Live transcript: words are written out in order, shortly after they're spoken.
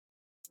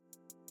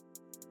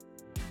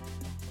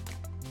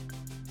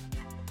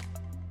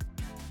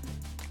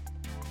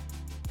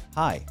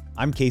Hi,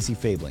 I'm Casey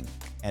Fabling,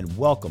 and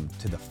welcome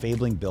to the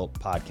Fabling Built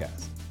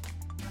podcast.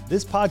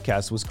 This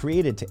podcast was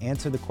created to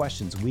answer the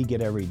questions we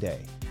get every day,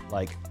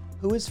 like,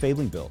 who is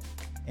Fabling Built?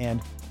 And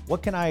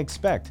what can I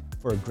expect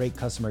for a great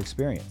customer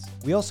experience?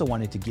 We also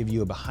wanted to give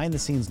you a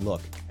behind-the-scenes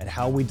look at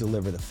how we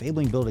deliver the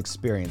Fabling Built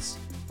experience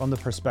from the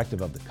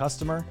perspective of the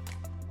customer,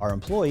 our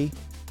employee,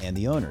 and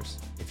the owners.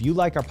 If you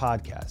like our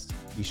podcast,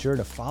 be sure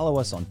to follow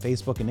us on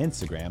Facebook and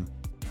Instagram,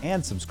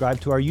 and subscribe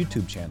to our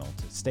YouTube channel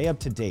to stay up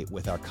to date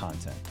with our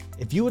content.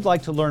 If you would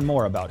like to learn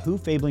more about who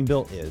Fabling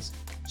Built is,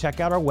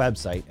 check out our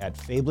website at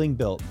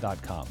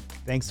fablingbuilt.com.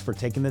 Thanks for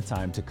taking the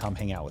time to come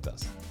hang out with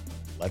us.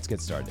 Let's get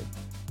started.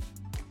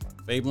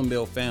 Fabling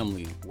Built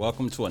family,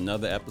 welcome to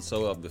another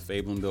episode of the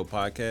Fabling Built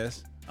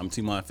podcast. I'm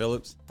Timon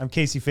Phillips. I'm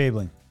Casey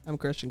Fabling. I'm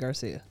Christian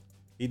Garcia.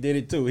 He did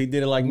it too. He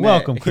did it like Matt.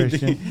 Welcome,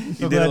 Christian.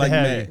 He did it like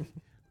Matt.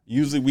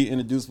 Usually we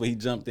introduce, but he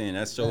jumped in.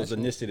 That shows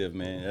initiative,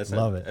 man.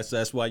 Love it.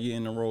 That's why you're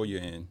in the role you're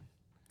in.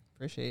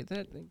 Appreciate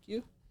that. Thank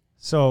you.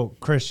 So,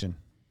 Christian,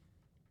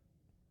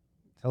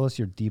 tell us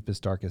your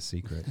deepest, darkest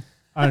secret.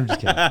 I'm just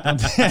kidding.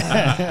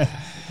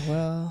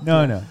 Well,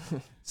 No.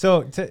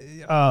 So,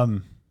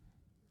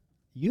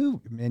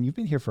 you've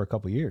been here for a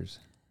couple years.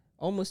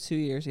 almost 2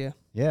 years, yeah.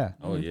 Yeah.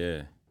 Oh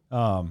yeah.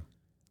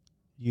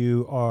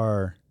 You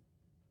are.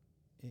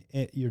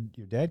 Your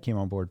dad came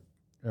on board,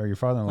 or your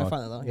father-in-law. My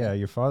father-in-law, Yeah, yeah.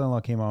 your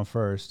father-in-law came on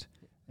first,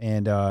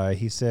 and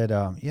he said,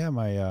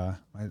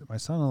 my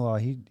son-in-law,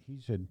 he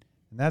should.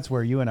 And that's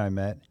where you and I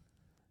met.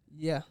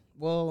 Yeah.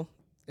 Well,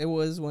 it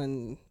was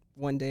when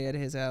one day at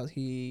his house,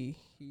 he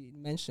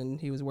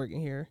mentioned he was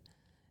working here,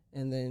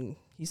 and then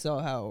he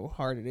saw how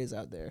hard it is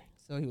out there.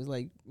 So he was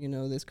like,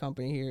 this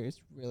company here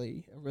is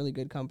really a really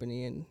good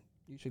company, and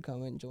you should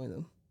come and join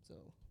them. So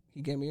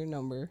he gave me your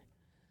number,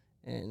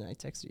 and I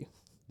texted you.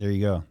 There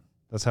you go.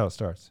 That's how it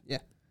starts. Yeah.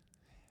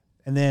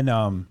 And then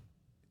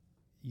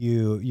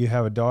you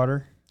have a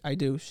daughter. I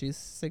do. She's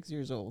 6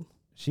 years old.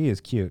 She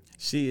is cute.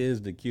 She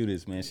is the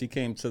cutest, man. She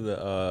came to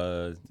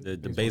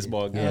the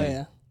baseball game. Oh,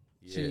 yeah.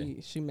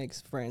 Yeah. She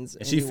makes friends.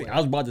 And I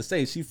was about to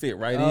say she fit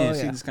right Oh, in.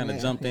 She yeah. just kind of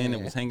Yeah, jumped in yeah,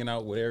 and was hanging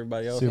out with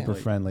everybody else. Super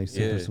Like, friendly,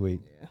 super yeah.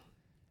 sweet.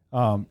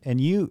 Yeah. And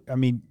you've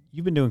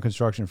been doing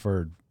construction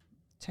for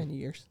 10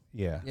 years.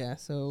 yeah. Yeah,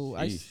 so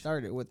I Sheesh.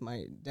 started with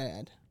my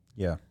dad.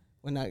 Yeah.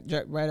 When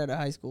right out of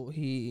high school,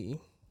 he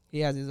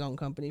has his own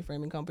company,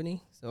 framing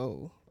company.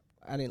 So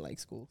I didn't like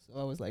school. So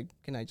I was like,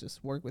 can I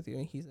just work with you?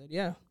 And he said,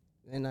 yeah.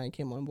 And I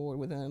came on board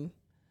with him,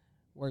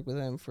 worked with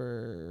him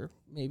for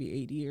maybe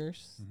 8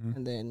 years,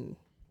 and then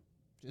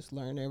just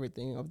learned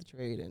everything of the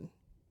trade. And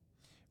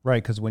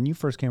Right, because when you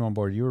first came on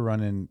board, you were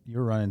running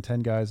 10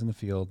 guys in the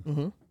field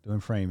mm-hmm. doing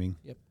framing.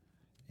 Yep.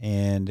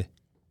 And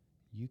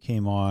you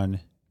came on,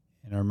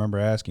 and I remember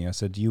asking, I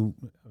said,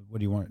 what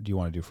do you want? Do you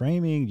want to do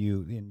framing?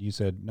 And you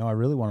said, no, I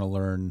really want to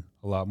learn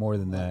a lot more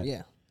than that.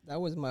 Yeah,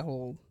 that was my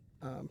whole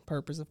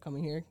purpose of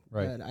coming here.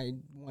 Right. That I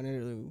wanted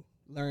to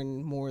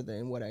learn more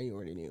than what I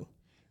already knew.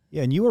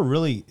 Yeah, and you were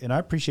really, and I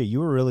appreciate you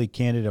were really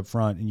candid up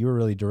front, and you were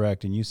really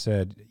direct, and you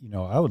said,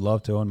 I would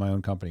love to own my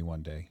own company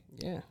one day.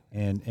 Yeah.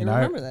 And I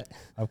remember that.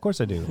 Of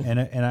course I do.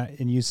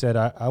 and you said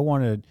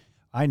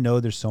I know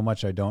there's so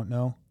much I don't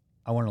know.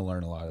 I want to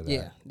learn a lot of that.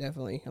 Yeah,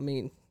 definitely. I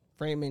mean,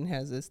 framing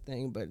has this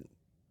thing, but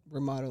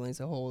remodeling is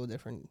a whole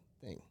different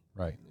thing.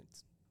 Right.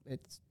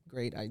 It's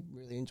great. I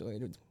really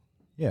enjoyed it.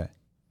 Yeah.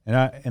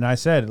 And I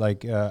said,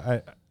 like,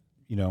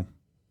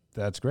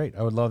 that's great.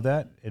 I would love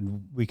that.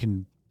 And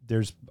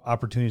there's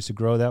opportunities to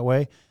grow that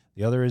way.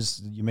 The other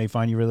is you may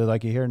find you really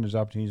like it here, and there's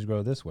opportunities to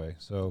grow this way.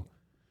 So,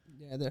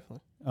 Yeah, definitely.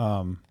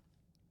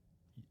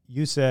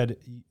 you said,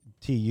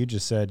 you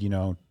just said,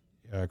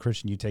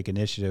 Christian, you take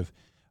initiative.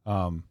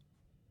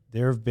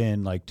 There have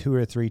been like 2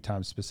 or 3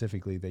 times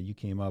specifically that you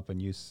came up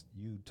and you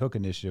took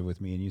initiative with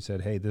me, and you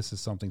said, hey, this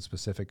is something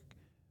specific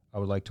I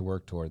would like to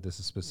work toward. This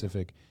is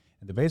specific.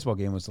 And the baseball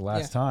game was the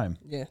last time.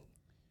 Yeah,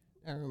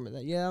 I remember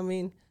that. Yeah, I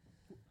mean,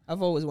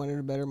 I've always wanted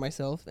to better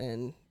myself,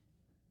 and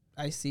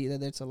I see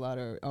that there's a lot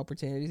of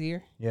opportunities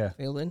here. Yeah.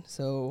 Failing.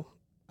 So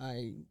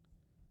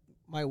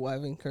my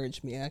wife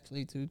encouraged me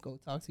actually to go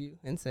talk to you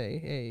and say,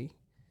 hey,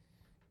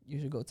 you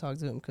should go talk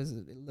to him because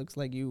it looks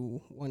like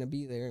you want to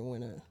be there and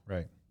want to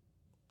Right.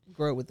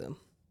 grow with them.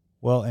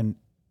 Well, and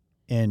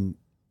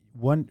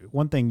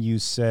one thing you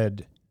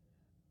said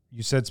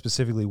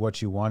specifically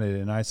what you wanted,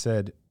 and I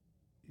said,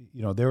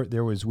 we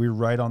were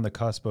right on the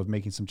cusp of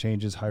making some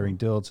changes, hiring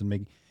dilts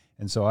and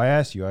so I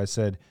asked you, I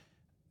said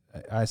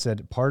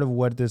part of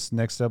what this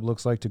next step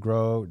looks like to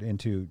grow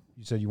into,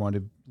 you said you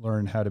wanted to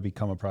learn how to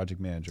become a project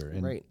manager,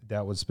 and Right.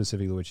 that was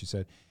specifically what you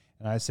said.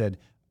 And I said,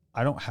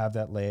 I don't have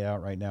that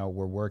layout right now.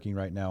 We're working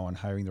right now on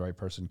hiring the right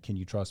person. Can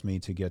you trust me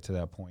to get to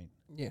that point?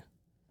 Yeah.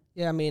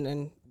 Yeah, I mean,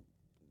 and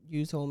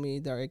you told me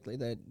directly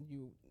that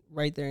you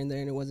right there and there,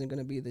 and it wasn't going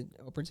to be the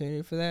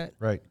opportunity for that.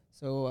 Right.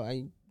 So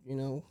I,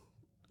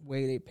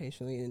 waited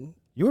patiently. And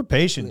You were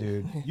patient,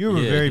 dude. You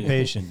were very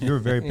patient. You were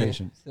very yeah,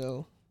 patient.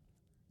 So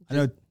I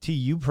know, T,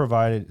 you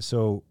provided,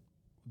 so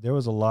there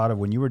was a lot of,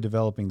 when you were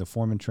developing the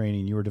Foreman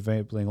training, you were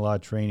developing a lot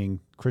of training.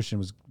 Christian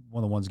was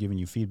one of the ones giving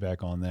you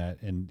feedback on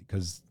that. And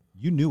because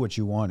you knew what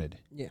you wanted.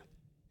 Yeah.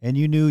 And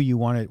you knew you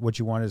wanted what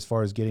you wanted as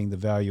far as getting the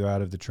value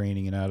out of the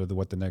training and out of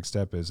what the next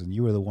step is. And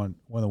you were one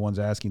of the ones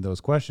asking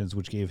those questions,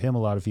 which gave him a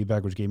lot of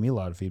feedback, which gave me a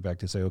lot of feedback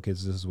to say, okay,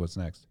 so this is what's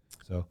next.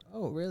 So.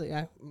 Oh, really?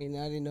 I mean,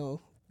 I didn't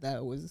know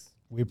that was.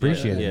 We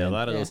appreciate it. Yeah, man. a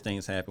lot of those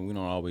things happen. We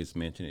don't always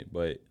mention it,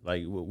 but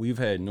like we've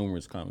had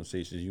numerous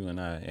conversations, you and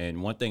I.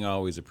 And one thing I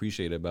always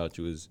appreciate about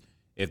you is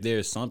if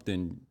there's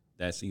something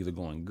that's either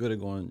going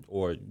good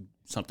or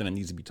something that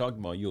needs to be talked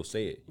about, you'll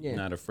say it. Yeah. You're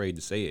not afraid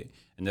to say it.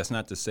 And that's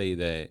not to say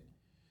that,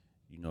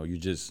 you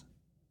just,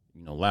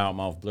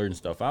 loudmouth blurting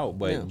stuff out,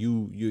 but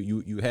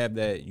you have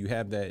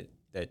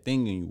that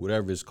thing in you,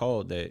 whatever it's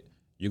called, that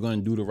you're going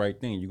to do the right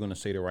thing. You're going to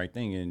say the right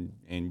thing,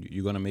 and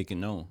you're going to make it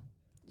known.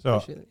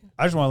 So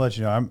I just want to let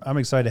you know, I'm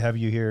excited to have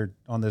you here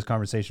on this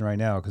conversation right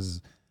now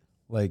because,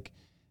 like,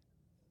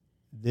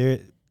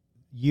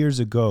 years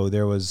ago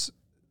there was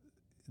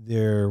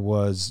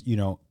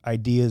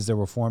ideas that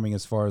were forming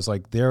as far as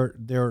like there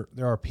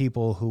are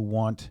people who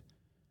want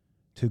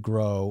to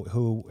grow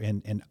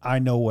and I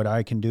know what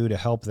I can do to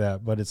help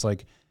that, but it's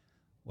like,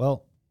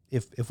 well,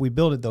 if we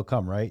build it, they'll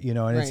come, right? And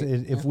right.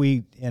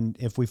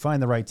 if we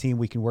find the right team,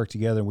 we can work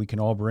together and we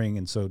can all bring.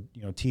 And so,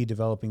 T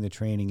developing the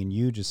training and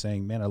you just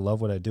saying, man, I love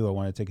what I do. I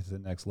want to take it to the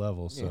next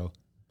level. Yeah. So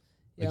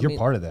Yeah, you're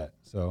part of that.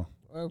 So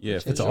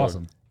it's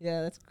awesome.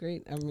 Yeah, that's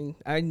great. I mean,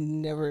 I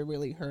never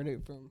really heard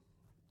it from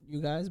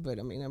you guys, but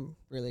I mean, I'm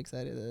really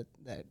excited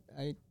that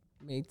I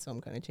made some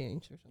kind of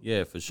change or something.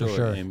 Yeah, for sure. For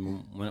sure.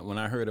 And when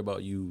I heard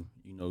about you,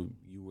 you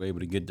were able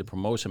to get the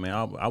promotion, man,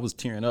 I was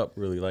tearing up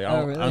really. Like,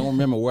 Really? I don't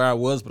remember where I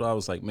was, but I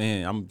was like,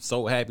 man, I'm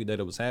so happy that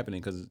it was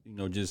happening because,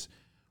 just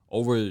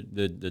over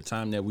the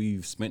time that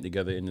we've spent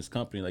together in this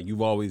company, like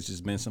you've always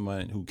just been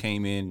somebody who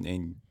came in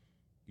and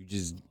you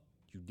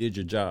did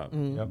your job.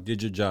 Mm-hmm. You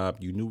did your job.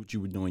 You knew what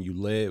you were doing. You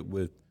led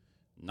with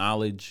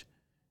knowledge.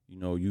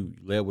 You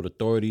led with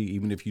authority.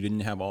 Even if you didn't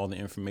have all the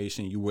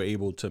information, you were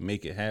able to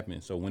make it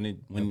happen. So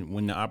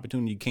when the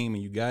opportunity came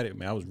and you got it,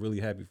 man, I was really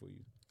happy for you.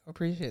 I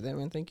appreciate that,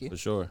 man. Thank you. For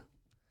sure.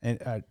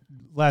 And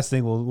last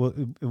thing,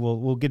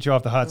 we'll get you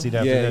off the hot seat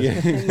after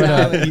this.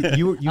 Yeah. But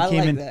you I came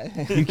like in.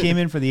 that. You came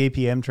in for the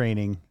APM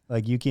training.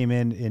 Like you came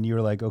in and you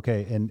were like,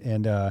 okay,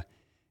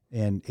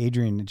 and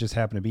Adrian just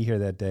happened to be here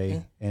that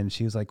day, and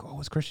she was like, "Oh,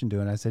 what's Christian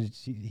doing?" I said,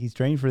 "He's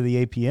training for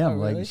the APM." Oh,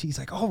 really? Like she's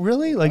like, "Oh,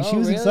 really?" Like she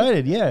was really?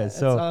 excited. Yeah. That's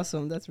So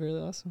awesome. That's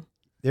really awesome.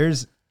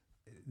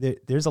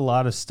 there's a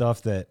lot of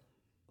stuff that,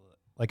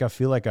 like, I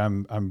feel like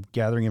I'm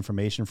gathering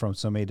information from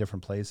so many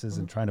different places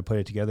and trying to put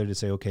it together to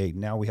say, okay,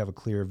 now we have a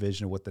clear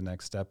vision of what the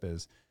next step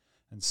is.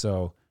 And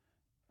so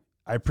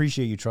I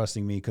appreciate you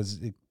trusting me because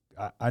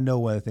I know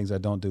one of the things I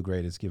don't do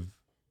great is give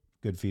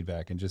good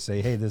feedback and just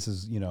say, hey, this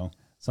is,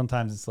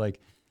 sometimes it's like,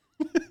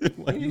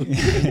 Timon,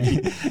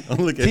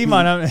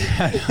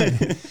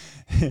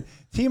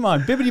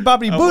 Timon, bibbity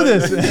boppity boo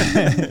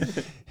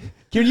this.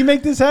 Can you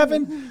make this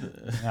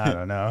happen? I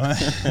don't know.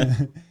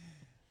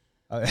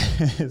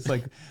 It's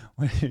like,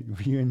 were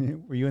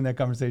you in that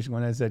conversation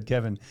when I said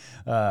Kevin?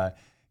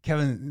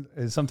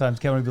 Sometimes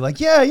Kevin would be like,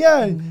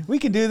 yeah, we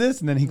can do this,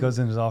 and then he goes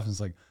in his office and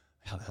is like,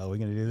 how the hell are we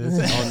gonna do this?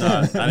 Oh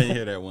no, I didn't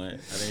hear that one.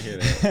 I didn't hear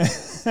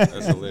that.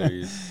 That's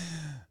hilarious.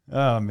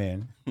 Oh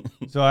man,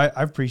 so I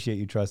appreciate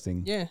you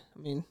trusting. Yeah, I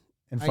mean,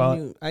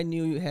 And I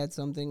knew you had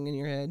something in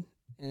your head,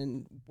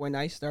 and when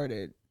I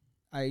started,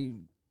 I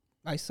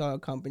saw a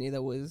company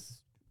that was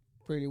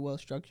pretty well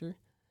structured,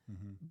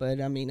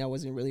 but I mean, I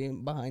wasn't really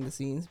behind the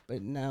scenes.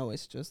 But now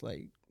it's just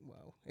like,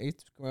 wow,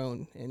 it's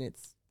grown and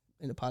it's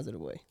in a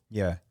positive way.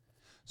 Yeah.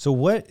 So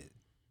what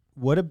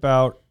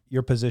about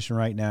your position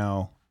right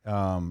now?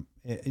 And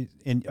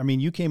I mean,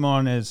 you came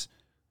on as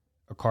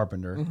a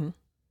carpenter.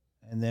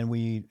 And then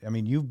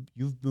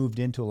you've moved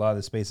into a lot of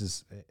the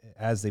spaces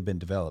as they've been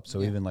developed.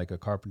 So even like a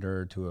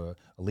carpenter to a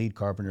lead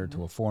carpenter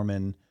to a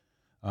foreman,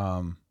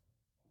 and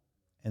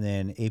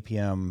then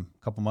APM a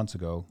couple months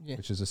ago,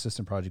 which is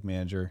assistant project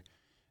manager.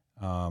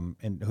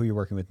 And who you're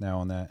working with now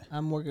on that?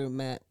 I'm working with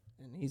Matt,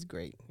 and he's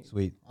great.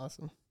 Sweet,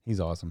 Awesome. He's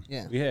awesome.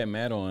 Yeah. We had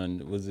Matt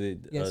on. Was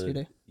it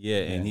yesterday?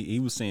 And he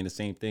was saying the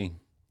same thing.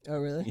 Oh,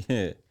 really?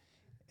 Yeah.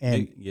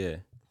 And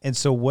And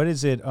so what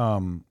is it?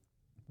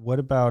 What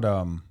about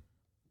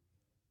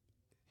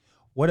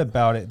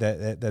it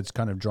that's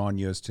kind of drawn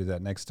you as to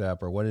that next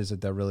step, or what is it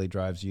that really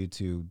drives you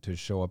to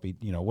show up?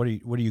 What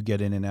do you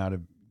get in and out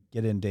of,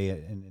 get in day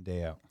in and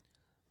day out?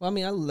 Well, I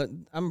mean,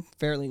 I'm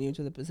fairly new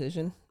to the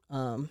position,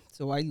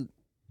 so I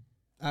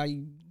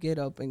get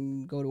up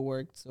and go to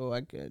work so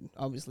I could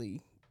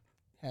obviously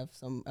have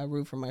a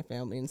roof for my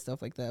family and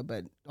stuff like that,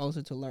 but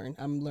also to learn.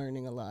 I'm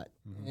learning a lot,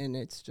 and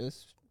it's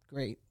just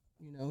great.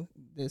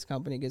 This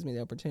company gives me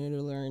the opportunity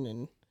to learn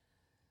and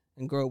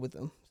grow with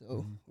them.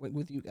 So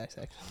with you guys,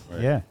 actually.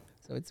 Right. Yeah.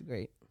 So it's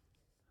great.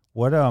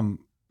 What one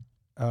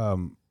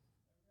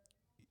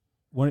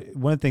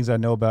of the things I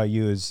know about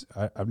you is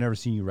I've never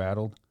seen you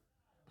rattled,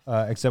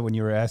 except when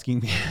you were asking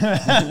me.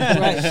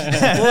 Right.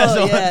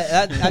 Well,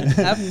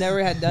 I've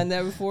never had done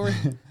that before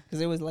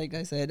because it was like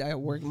I said, I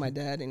worked with my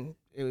dad and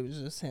it was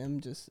just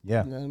him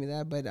telling me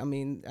that. But I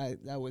mean,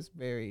 that was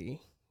very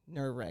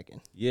nerve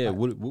wracking. Yeah.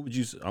 What would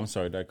you? I'm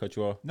sorry, did I cut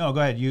you off? No,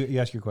 go ahead. You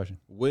ask your question.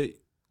 What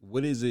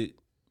is it?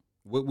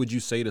 What would you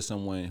say to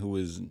someone who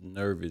is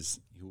nervous,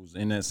 who's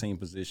in that same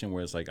position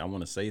where it's like, I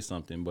want to say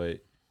something,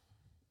 but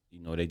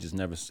they just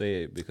never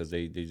say it because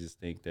they just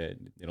think that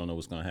they don't know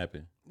what's gonna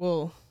happen.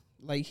 Well,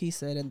 like he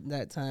said at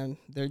that time,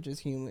 they're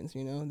just humans.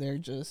 They're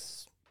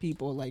just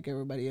people like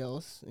everybody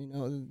else.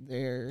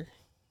 They're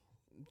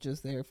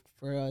just there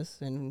for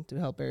us and to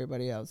help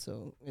everybody out.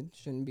 So it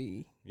shouldn't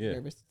be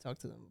nervous to talk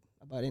to them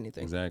about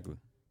anything. Exactly.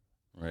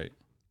 Right.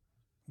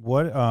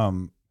 What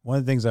one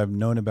of the things I've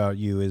known about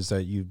you is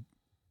that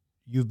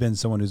you've been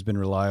someone who's been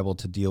reliable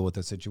to deal with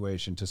a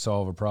situation, to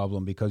solve a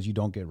problem, because you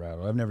don't get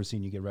rattled. I've never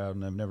seen you get rattled,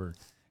 and I've never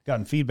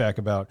gotten feedback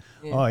about,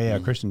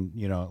 Christian,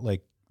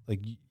 like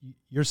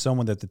you're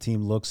someone that the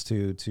team looks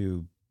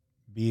to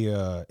be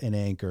an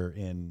anchor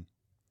in,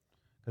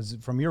 because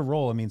from your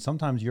role, I mean,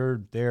 sometimes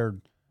you're there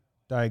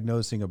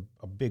diagnosing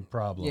a big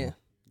problem,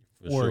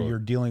 or you're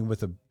dealing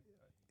with a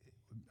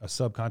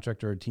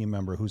subcontractor or a team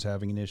member who's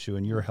having an issue,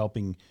 and you're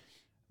helping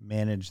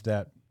manage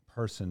that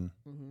person.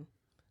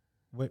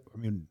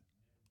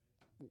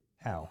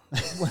 How?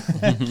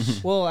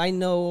 Well, I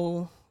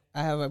know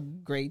I have a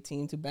great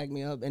team to back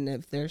me up, and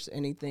if there's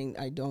anything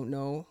I don't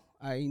know,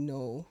 I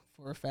know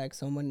for a fact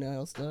someone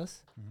else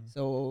does.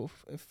 So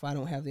if I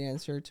don't have the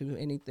answer to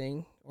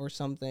anything or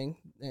something,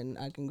 then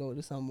I can go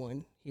to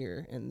someone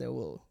here, and they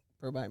will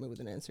provide me with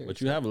an answer.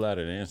 But you have a lot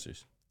of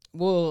answers.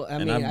 Well, I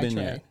mean, I've I been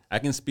try. there. I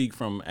can speak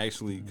from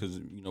actually, because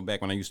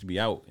back when I used to be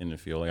out in the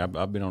field, like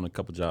I've been on a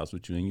couple jobs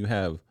with you, and you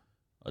have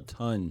a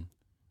ton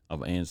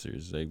of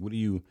answers. Like, what do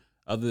you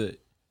other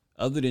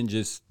than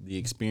just the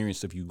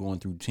experience of you going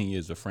through 10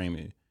 years of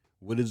framing?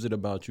 What is it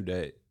about you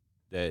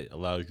that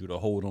allows you to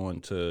hold on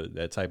to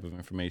that type of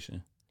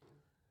information?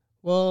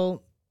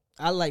 Well,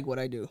 I like what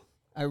I do.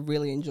 I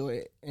really enjoy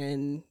it,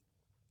 and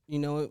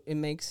it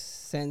makes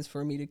sense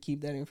for me to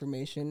keep that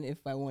information if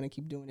I want to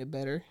keep doing it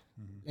better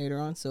later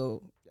on.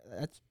 So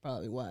that's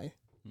probably why.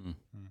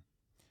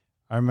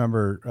 I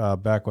remember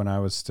back when I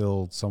was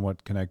still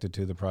somewhat connected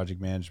to the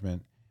project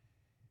management,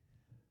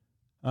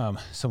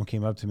 someone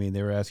came up to me and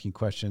they were asking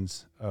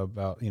questions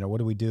about, what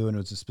do we do? And it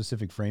was a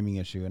specific framing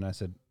issue. And I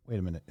said, wait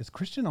a minute, is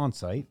Christian on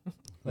site?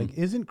 Like,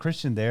 isn't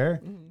Christian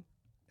there?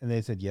 And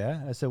they said,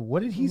 yeah. I said,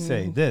 what did he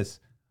say? This.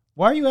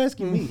 Why are you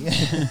asking me?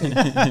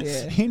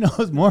 He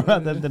knows more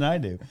about that than I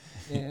do.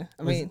 Yeah.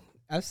 I mean,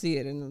 I see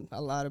it in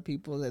a lot of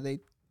people that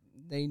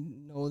they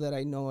know that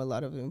I know a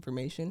lot of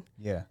information.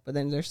 Yeah. But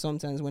then there's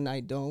sometimes when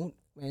I don't,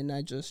 and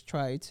I just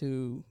try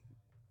to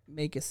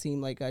make it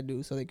seem like I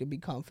do so they could be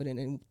confident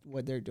in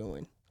what they're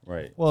doing.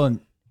 Right. Well,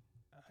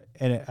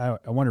 and I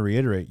want to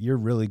reiterate, you're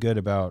really good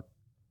about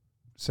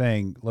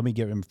saying, let me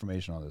get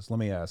information on this. Let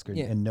me ask,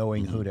 and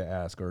knowing who to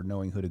ask or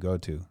knowing who to go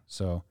to.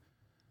 So,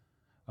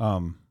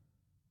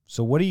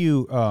 so what do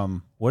you,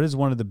 what is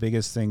one of the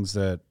biggest things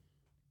that,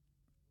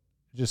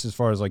 just as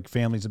far as like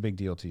family's a big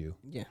deal to you?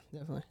 Yeah,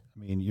 definitely. I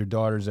mean, your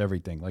daughter's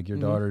everything. Like your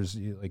daughter's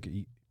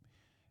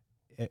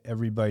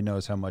everybody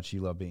knows how much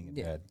you love being in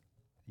bed.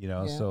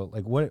 So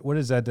like what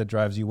is that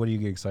drives you? What do you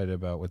get excited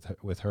about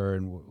with her,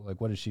 and like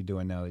what is she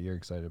doing now that you're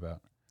excited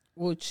about?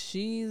 Well,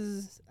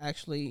 she's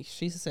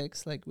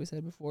 6, like we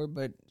said before,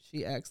 but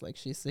she acts like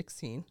she's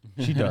 16.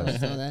 She does.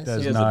 So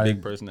she has a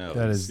big personality.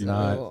 That is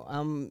not.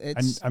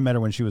 I met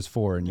her when she was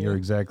 4, and you're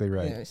exactly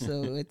right. Yeah,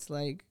 so it's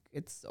like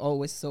it's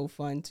always so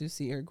fun to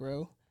see her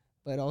grow,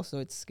 but also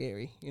it's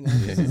scary.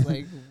 It's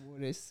like,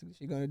 what is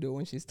she gonna do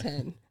when she's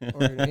 10?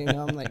 Or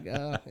I'm like,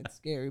 it's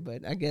scary,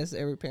 but I guess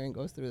every parent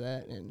goes through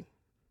that, and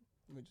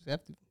we just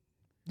have to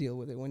deal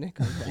with it when it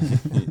comes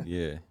back.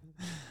 Yeah,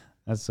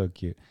 that's so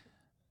cute.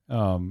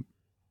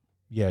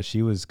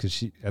 She was, because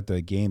she at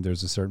the game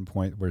there's a certain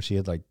point where she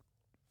had like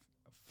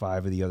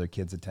 5 of the other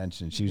kids'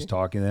 attention. She was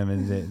talking to them,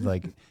 and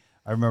like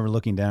I remember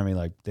looking down at me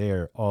like they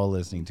are all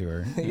listening to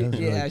her. Yeah,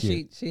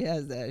 really she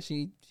has that.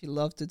 She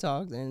loves to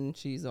talk, and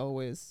she's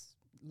always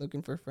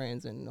looking for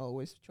friends and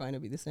always trying to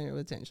be the center of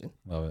attention.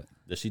 Love it.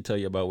 Does she tell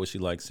you about what she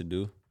likes to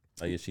do?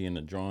 Like, is she in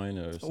the drawing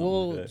or something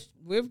like that?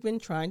 We've been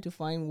trying to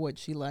find what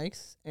she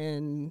likes,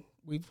 and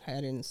we've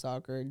had in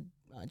soccer,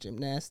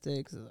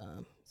 gymnastics,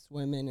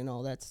 swimming, and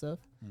all that stuff.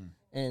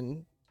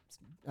 And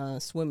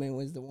swimming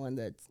was the one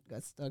that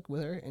got stuck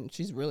with her, and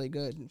she's really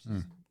good.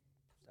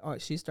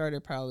 She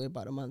started probably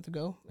about a month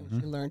ago,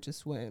 and she learned to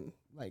swim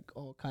like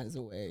all kinds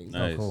of ways.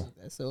 Nice. Oh, cool.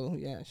 So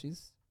yeah,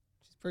 she's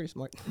pretty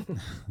smart.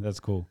 That's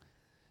cool.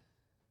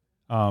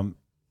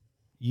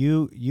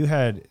 You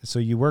had, so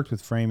you worked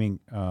with framing.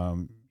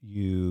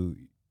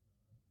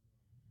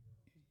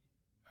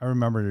 I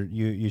remember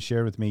you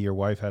shared with me your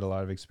wife had a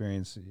lot of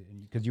experience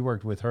because you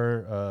worked with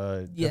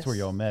her. Yes. That's where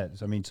y'all met.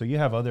 So, I mean, so you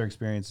have other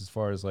experience as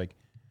far as like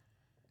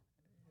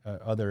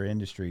other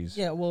industries.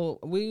 Yeah, well,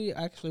 we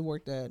actually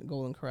worked at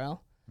Golden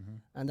Corral,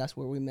 and that's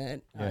where we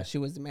met. She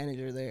was the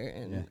manager there,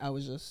 and I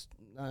was just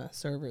a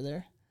server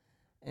there.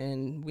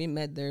 And we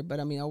met there, but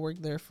I mean, I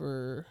worked there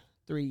for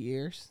 3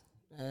 years.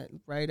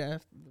 Right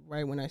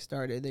when I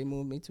started, they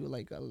moved me to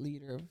like a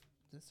leader of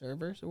the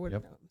servers or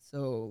whatever.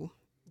 So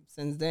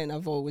since then,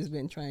 I've always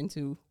been trying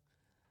to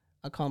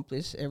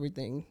accomplish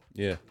everything.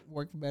 Yeah.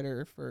 Work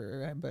better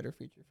for a better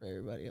future for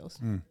everybody else.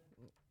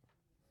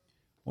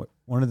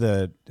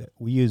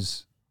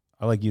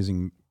 I like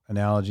using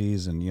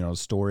analogies and,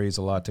 stories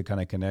a lot to kind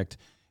of connect.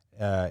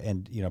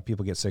 And,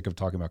 people get sick of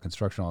talking about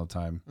construction all the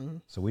time. Mm-hmm.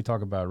 So we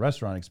talk about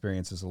restaurant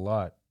experiences a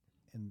lot.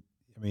 And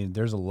I mean,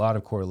 there's a lot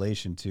of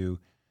correlation to,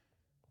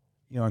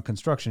 in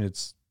construction,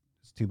 it's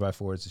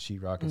 2x4, it's a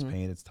sheetrock, it's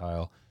paint, it's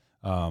tile.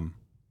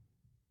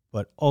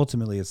 But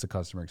ultimately it's the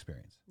customer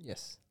experience.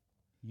 Yes.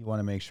 You want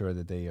to make sure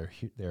that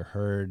they're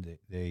heard,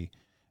 and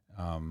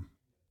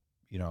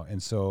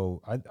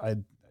so I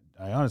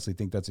honestly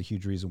think that's a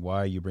huge reason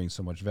why you bring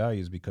so much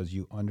value, is because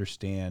you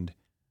understand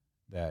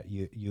that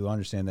you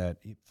understand that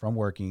from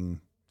working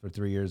for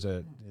 3 years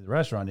at the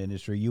restaurant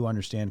industry, you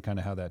understand kind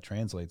of how that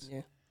translates.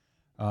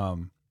 Yeah.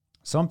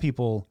 Some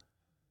people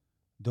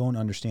don't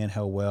understand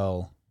how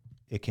well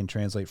it can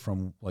translate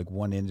from like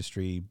one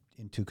industry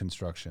into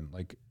construction.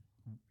 Like,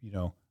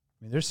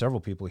 there's several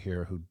people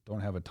here who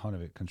don't have a ton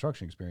of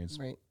construction experience.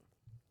 Right.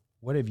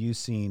 What have you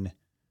seen?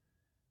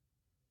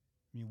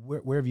 I mean,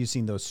 where have you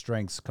seen those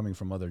strengths coming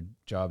from other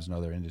jobs and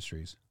other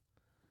industries?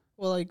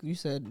 Well, like you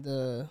said,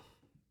 the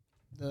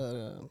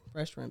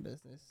restaurant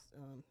business,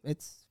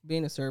 it's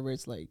being a server.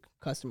 It's like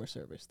customer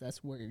service.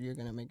 That's where you're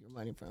gonna make your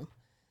money from.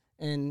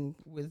 And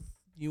with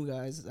you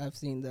guys, I've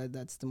seen that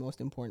that's the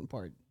most important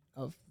part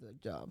of the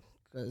job.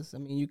 Because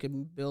you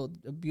can build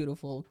a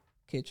beautiful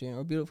kitchen or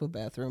a beautiful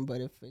bathroom,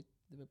 but if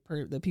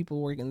the people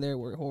working there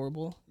were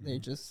horrible, they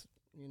just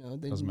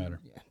Doesn't matter.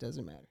 Yeah, it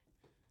doesn't matter.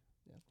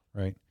 Yeah.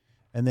 Right.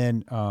 And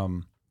then,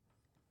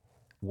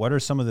 what are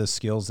some of the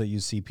skills that you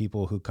see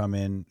people who come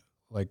in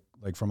like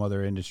from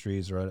other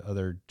industries or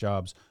other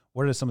jobs?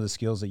 What are some of the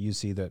skills that you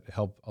see that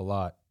help a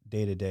lot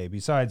day to day,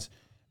 besides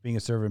being a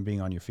server and being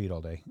on your feet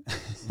all day?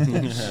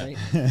 Right.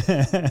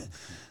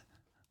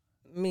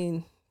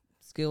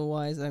 Skill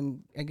wise,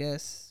 I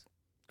guess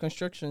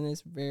construction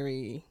is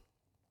very,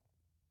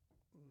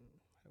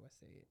 how do I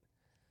say it?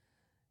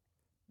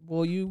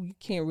 Well, you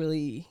can't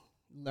really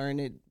learn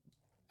it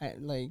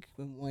in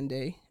one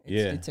day.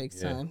 It takes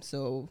time.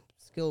 So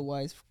skill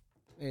wise,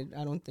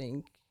 I don't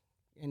think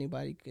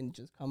anybody can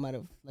just come out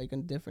of like a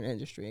different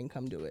industry and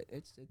come do it.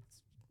 It's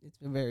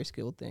a very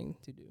skilled thing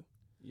to do.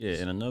 Yeah,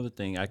 and another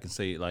thing I can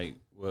say,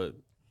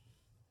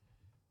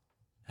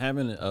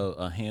 having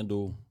a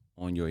handle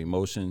on your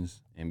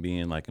emotions and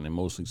being like an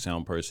emotionally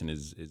sound person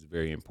is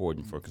very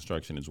important for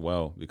construction as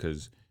well,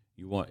 because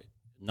you want,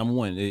 number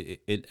one,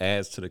 it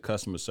adds to the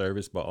customer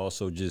service, but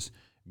also just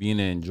being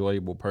an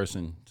enjoyable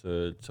person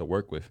to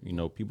work with.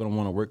 People don't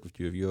want to work with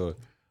you if you're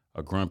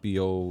a grumpy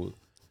old,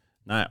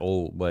 not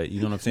old, but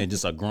you know what I'm saying,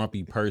 just a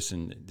grumpy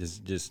person,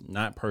 just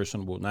not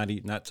personable,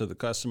 not to the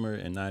customer,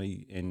 and not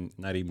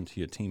even to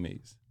your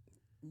teammates.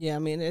 Yeah,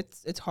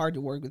 it's hard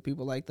to work with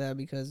people like that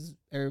because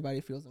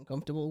everybody feels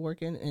uncomfortable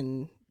working,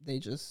 and they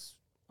just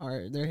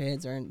their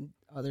heads are in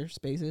other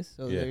spaces,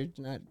 so they're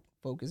not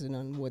focusing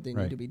on what they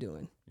need to be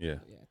doing. Yeah.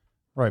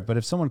 Right, but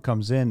if someone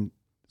comes in,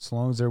 as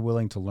long as they're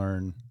willing to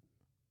learn,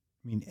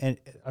 and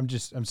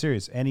I'm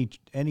serious.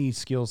 Any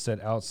skill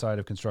set outside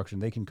of construction,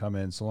 they can come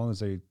in, so long as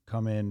they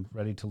come in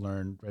ready to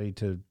learn, ready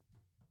to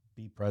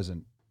be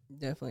present.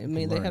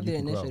 Definitely. They have the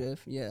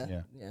initiative.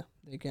 Yeah.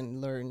 They can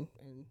learn,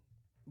 and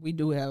we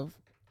do have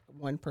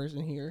one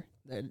person here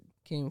that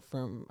came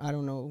from, I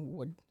don't know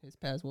what his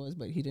past was,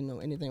 but he didn't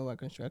know anything about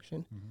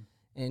construction,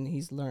 and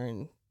he's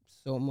learned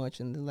so much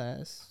in the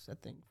last, I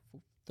think,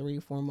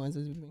 3-4 months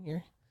as we've been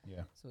here.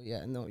 Yeah. So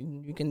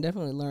you can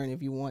definitely learn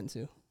if you want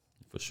to.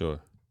 For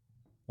sure.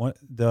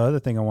 The other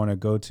thing I want to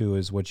go to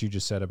is what you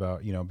just said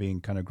about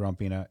being kind of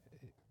grumpy, and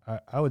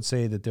I would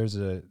say that there's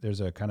this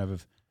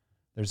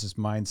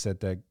mindset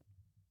that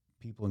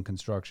people in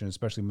construction,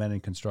 especially men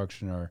in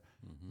construction, are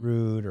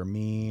rude or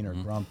mean or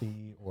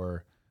grumpy,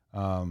 or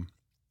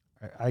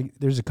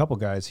there's a couple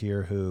guys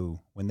here who,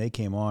 when they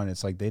came on,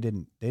 it's like they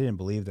didn't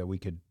believe that we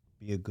could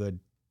be a good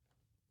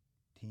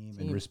team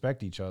and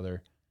respect each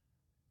other,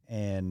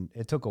 and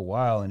it took a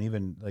while. And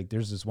even like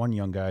there's this one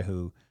young guy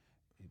who,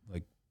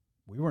 like,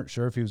 we weren't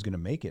sure if he was going to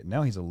make it.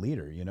 Now he's a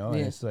leader, and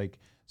it's like,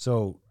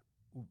 so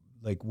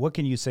like, what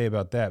can you say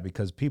about that?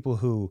 Because people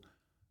who,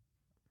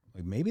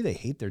 like, maybe they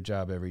hate their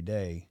job every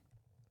day,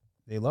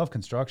 they love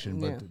construction,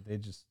 but they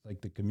just,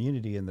 like, the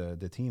community and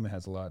the team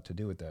has a lot to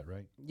do with that,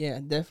 right? Yeah,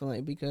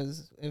 definitely.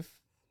 Because if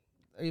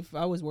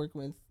I was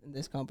working with in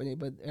this company,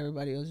 but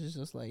everybody else is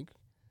just like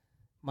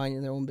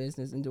minding their own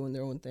business and doing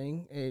their own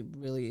thing,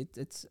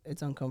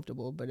 it's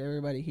uncomfortable. But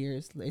everybody here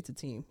it's a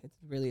team. It's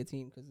really a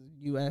team, because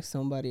you ask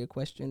somebody a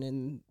question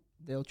and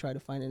they'll try to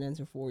find an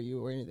answer for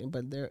you or anything.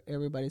 But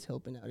everybody's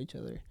helping out each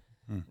other.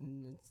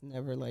 And it's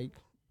never like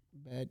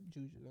bad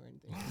juju or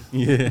anything.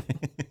 Yeah.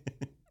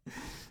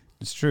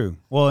 It's true.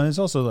 Well, and it's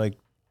also like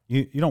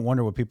you don't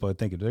wonder what people are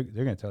thinking. They're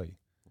going to tell you.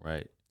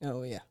 Right.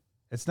 Oh yeah.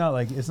 It's not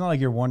like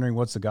you're wondering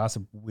what's the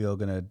gossip wheel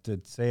going to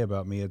say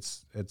about me.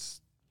 It's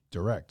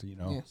direct,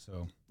 Yeah.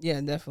 So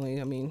yeah,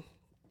 definitely.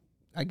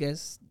 I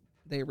guess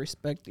they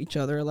respect each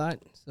other a lot,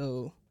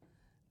 so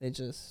they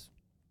just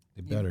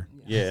It better.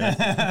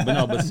 Yeah.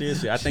 But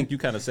seriously, I think you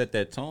kind of set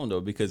that tone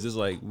though, because it's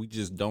like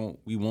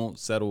we won't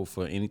settle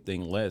for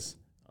anything less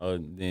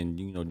than,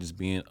 you know, just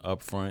being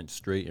upfront,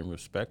 straight, and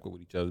respectful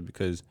with each other,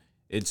 because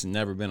it's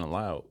never been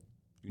allowed.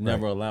 You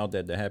never allowed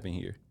that to happen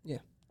here. Yeah.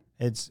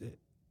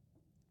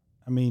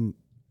 I mean,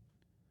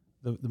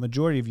 the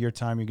majority of your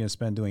time you're going to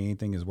spend doing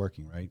anything is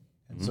working, right?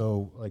 And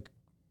so, like,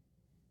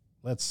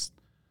 let's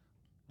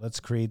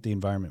create the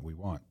environment we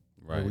want.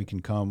 Right. Where we can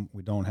come.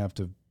 We don't have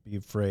to be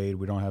afraid.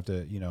 We don't have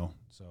to, you know.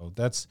 So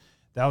that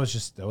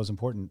was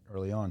important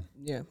early on.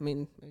 Yeah, I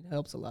mean, it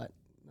helps a lot.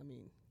 I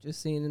mean, just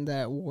seeing in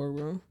that war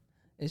room,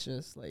 it's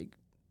just like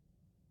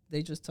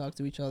they just talk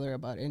to each other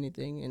about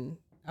anything and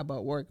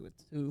about work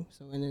too.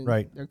 So and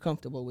then they're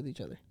comfortable with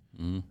each other.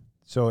 Mm-hmm.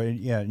 So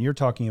and you're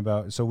talking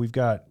about. So we've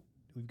got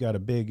a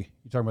big.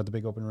 You're talking about the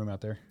big open room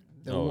out there.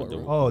 The war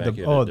room.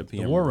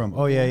 The war room.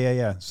 Oh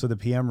yeah. So the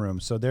PM room.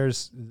 So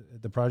there's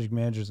the project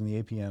managers and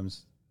the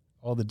APMs.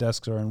 All the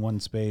desks are in one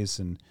space,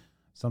 and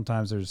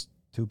sometimes there's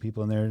 2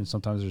 people in there, and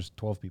sometimes there's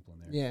 12 people in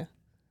there. Yeah,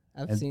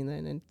 I've seen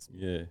that.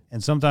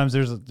 And sometimes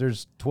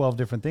there's 12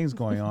 different things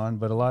going on,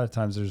 but a lot of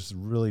times there's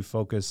really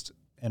focused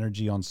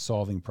energy on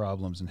solving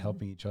problems and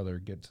helping each other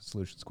get to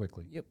solutions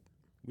quickly. Yep.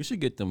 We should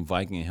get them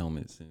Viking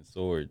helmets and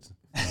swords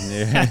in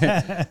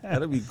there.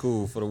 That'll be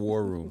cool for the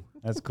war room.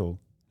 That's cool.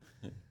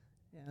 Yeah,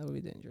 that would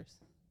be dangerous.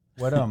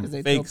 What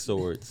fake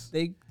swords?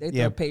 They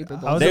throw paper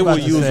balls. They will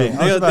use them.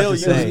 They'll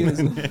use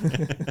them.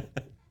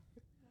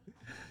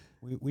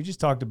 We just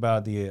talked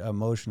about the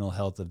emotional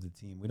health of the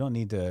team. We don't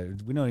need to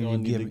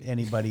give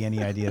anybody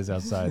any ideas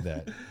outside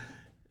that.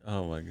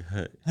 Oh my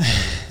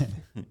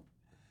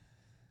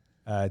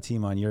God.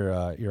 Timon,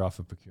 you're off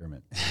of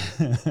procurement.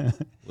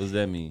 What does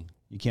that mean?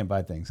 You can't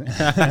buy things.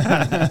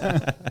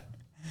 I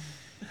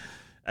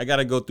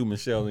gotta go through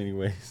Michelle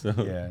anyway. So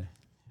yeah.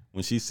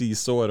 When she sees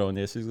sword on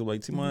there, she's gonna be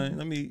like, Timon,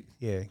 let me.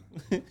 Yeah.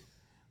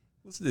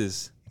 What's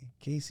this?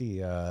 Casey,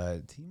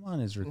 Timon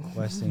is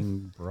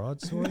requesting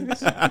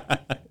broadswords.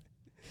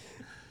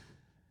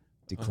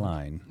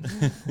 Decline.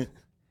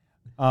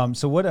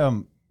 So what?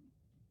 Are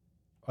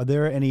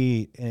there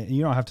any?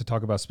 You don't have to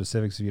talk about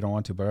specifics if you don't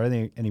want to, but are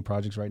there any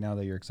projects right now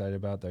that you're excited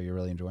about that you're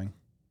really enjoying?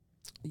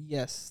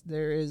 Yes,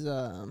 there is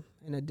an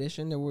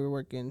addition that we're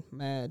working.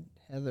 Mad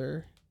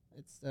Heather,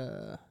 it's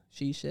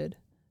She Shed,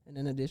 and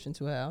in addition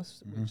to a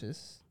house, which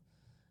is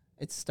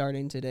it's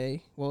starting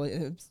today. Well,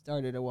 it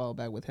started a while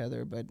back with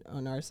Heather, but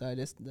on our side,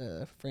 it's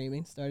the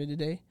framing started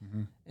today,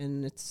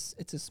 and it's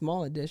a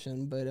small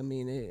addition, but I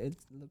mean, it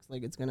looks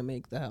like it's gonna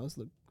make the house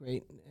look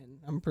great, and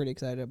I'm pretty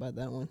excited about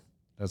that one.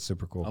 That's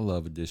super cool. I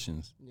love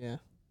additions. Yeah,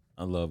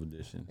 I love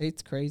additions.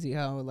 it's crazy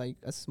how like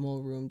a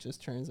small room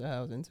just turns a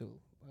house into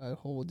a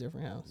whole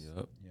different house.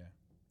 Yep. Yeah.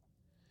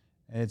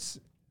 And it's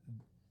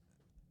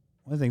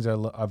one of the things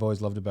I've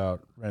always loved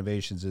about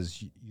renovations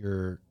is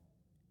you're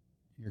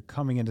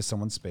coming into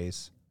someone's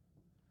space.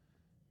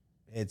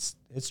 It's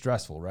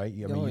stressful, right?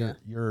 I mean,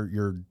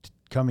 you're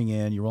coming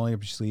in, you're rolling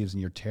up your sleeves,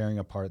 and you're tearing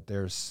apart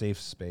their safe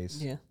space.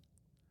 Yeah.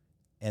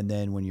 And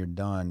then when you're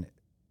done,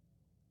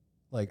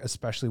 like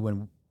especially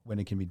when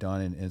it can be done,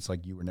 and it's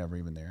like you were never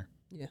even there.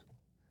 Yeah.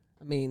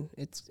 I mean,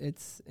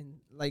 it's and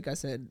like I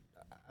said,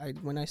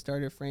 when I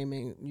started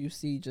framing, you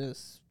see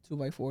just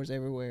 2x4s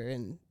everywhere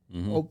and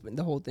open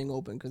the whole thing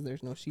open because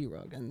there's no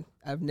sheetrock, and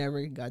I've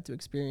never got to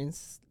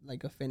experience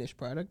like a finished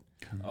product.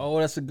 Oh,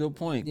 that's a good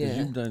point. Because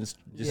you've done just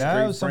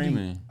straight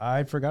framing.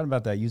 I forgot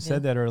about that. You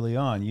said that early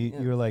on. You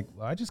were like,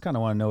 well, I just kind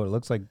of want to know what it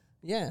looks like.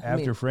 Yeah,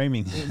 after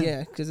framing.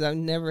 Yeah, because I've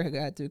never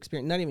got to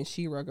experience not even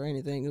sheetrock or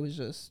anything. It was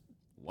just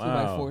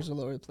 2x4s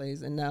all over the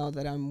place, and now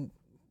that I'm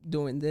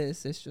doing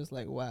this, it's just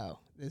like wow.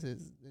 This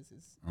is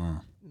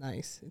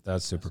nice.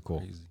 That's super cool.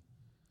 Crazy.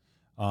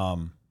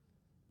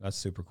 That's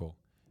super cool.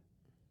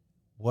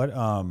 What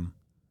I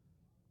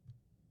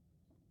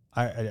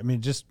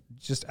mean, just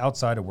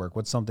outside of work,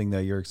 what's something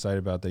that you're excited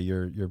about that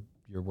you're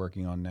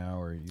working on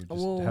now, or you're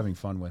just having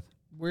fun with?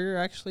 We're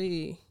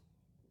actually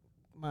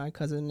my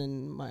cousin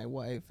and my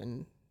wife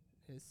and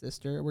his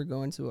sister. We're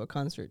going to a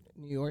concert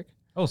in New York.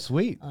 Oh,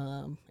 sweet.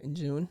 In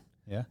June.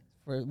 Yeah.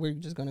 We're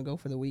just gonna go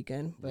for the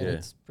weekend, but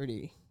it's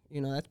pretty.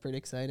 That's pretty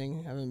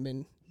exciting.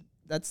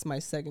 That's my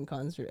second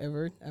concert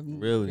ever.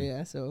 Really?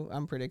 Yeah, so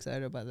I'm pretty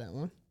excited about that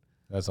one.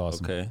 That's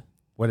awesome. Okay.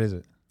 What is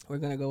it? We're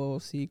going to go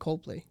see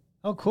Coldplay.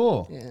 Oh,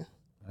 cool. Yeah.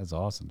 That's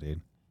awesome, dude.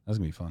 That's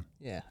going to be fun.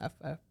 Yeah,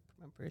 I'm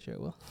pretty sure it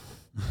will.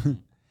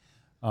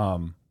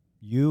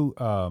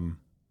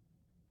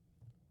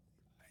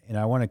 And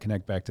I want to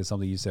connect back to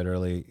something you said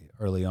early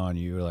on.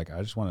 You were like,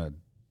 I want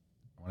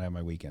to have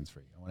my weekends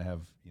free. I want to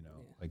have,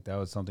 like that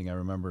was something I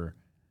remember.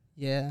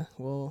 Yeah,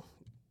 well,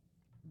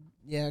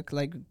 yeah,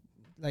 like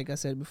I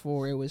said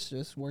before, it was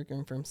just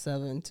working from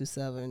 7 to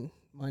 7,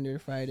 Monday to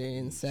Friday,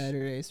 and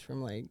Saturdays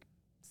from like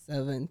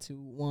 7 to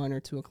 1 or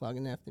 2 o'clock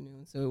in the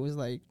afternoon. So it was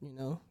like,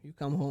 you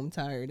come home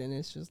tired, and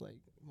it's just like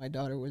my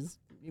daughter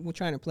we're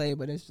trying to play,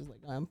 but it's just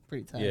like I'm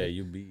pretty tired. Yeah,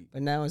 you beat.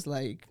 But now it's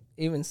like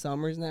even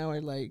summers now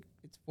are like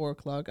it's 4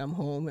 o'clock. I'm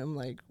home. I'm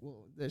like,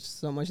 well, there's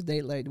so much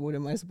daylight. What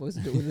am I supposed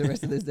to do with the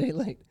rest of this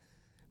daylight?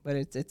 but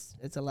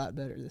it's a lot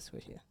better this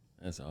way. Yeah.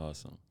 That's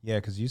awesome. Yeah,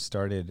 because you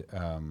started.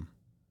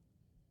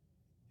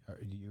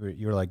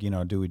 You were like,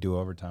 do we do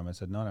overtime? I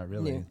said, no, not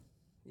really.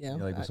 Yeah.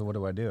 You're like, so what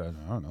do I do? I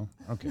don't know.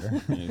 I don't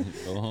care.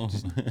 Go home.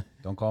 Just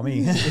don't call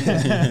me.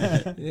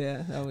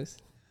 Yeah,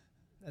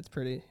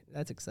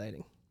 that's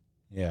exciting.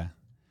 Yeah.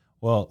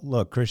 Well,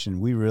 look, Christian,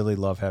 we really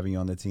love having you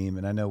on the team,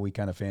 and I know we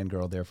kind of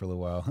fangirled there for a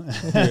little while.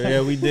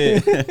 Yeah, we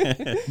did.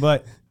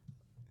 But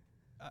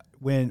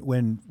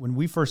when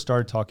we first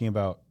started talking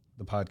about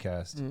the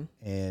podcast,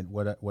 and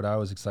what I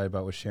was excited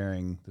about was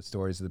sharing the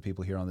stories of the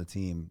people here on the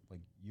team. Like,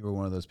 you were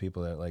one of those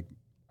people that, like,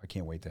 I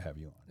can't wait to have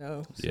you on.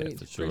 Oh, sweet. Yeah,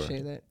 for sure.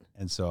 Appreciate that.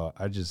 And so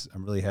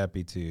I'm really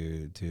happy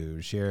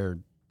to share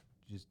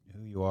just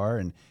who you are.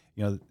 And,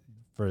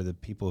 for the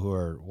people who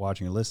are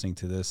watching or listening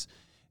to this,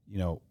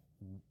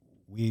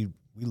 we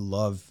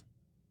love,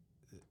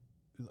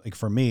 like,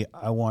 for me,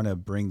 I want to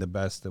bring the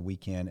best that we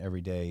can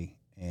every day.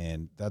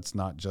 And that's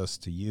not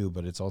just to you,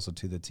 but it's also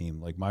to the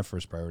team. Like, my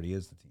first priority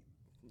is the team.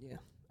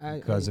 Yeah.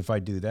 Because if I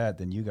do that,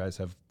 then you guys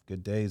have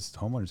good days.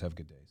 Homeowners have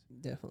good days.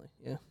 Definitely.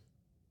 Yeah.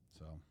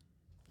 So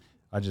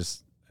I'm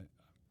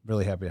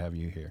really happy to have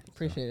you here.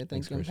 Appreciate it.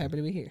 Thanks. I'm Christian. happy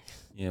to be here.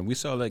 Yeah, we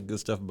saw that good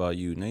stuff about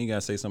you. Now you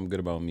gotta say something good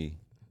about me.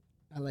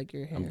 I like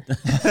your hair.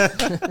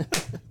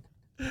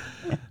 All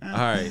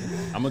right,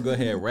 I'm gonna go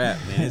ahead and wrap,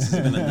 man. This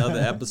has been another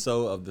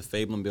episode of the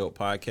Fabling Built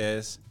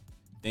podcast.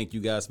 Thank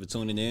you guys for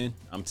tuning in.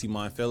 I'm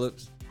T-Mon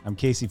Phillips. I'm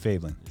Casey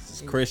Fabling.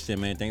 This is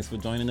Christian, man. Thanks for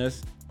joining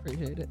us.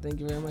 Appreciate it. Thank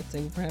you very much.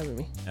 Thank you for having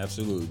me.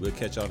 Absolutely. We'll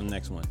catch y'all in the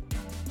next one.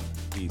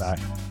 Peace. Bye.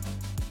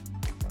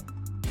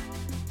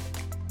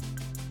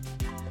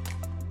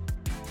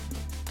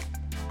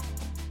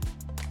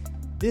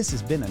 This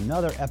has been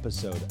another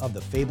episode of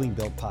the Fabling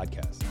Built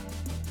podcast.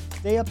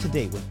 Stay up to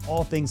date with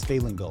all things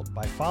Fabling Built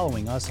by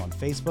following us on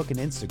Facebook and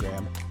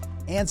Instagram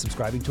and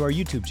subscribing to our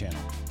YouTube channel.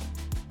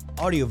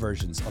 Audio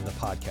versions of the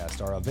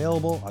podcast are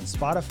available on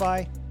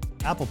Spotify,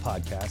 Apple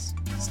Podcasts,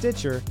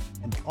 Stitcher,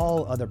 and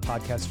all other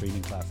podcast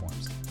streaming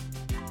platforms.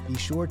 Be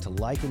sure to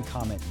like and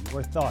comment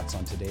your thoughts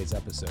on today's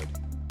episode.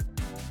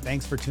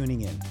 Thanks for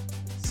tuning in.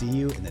 See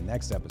you in the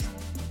next episode.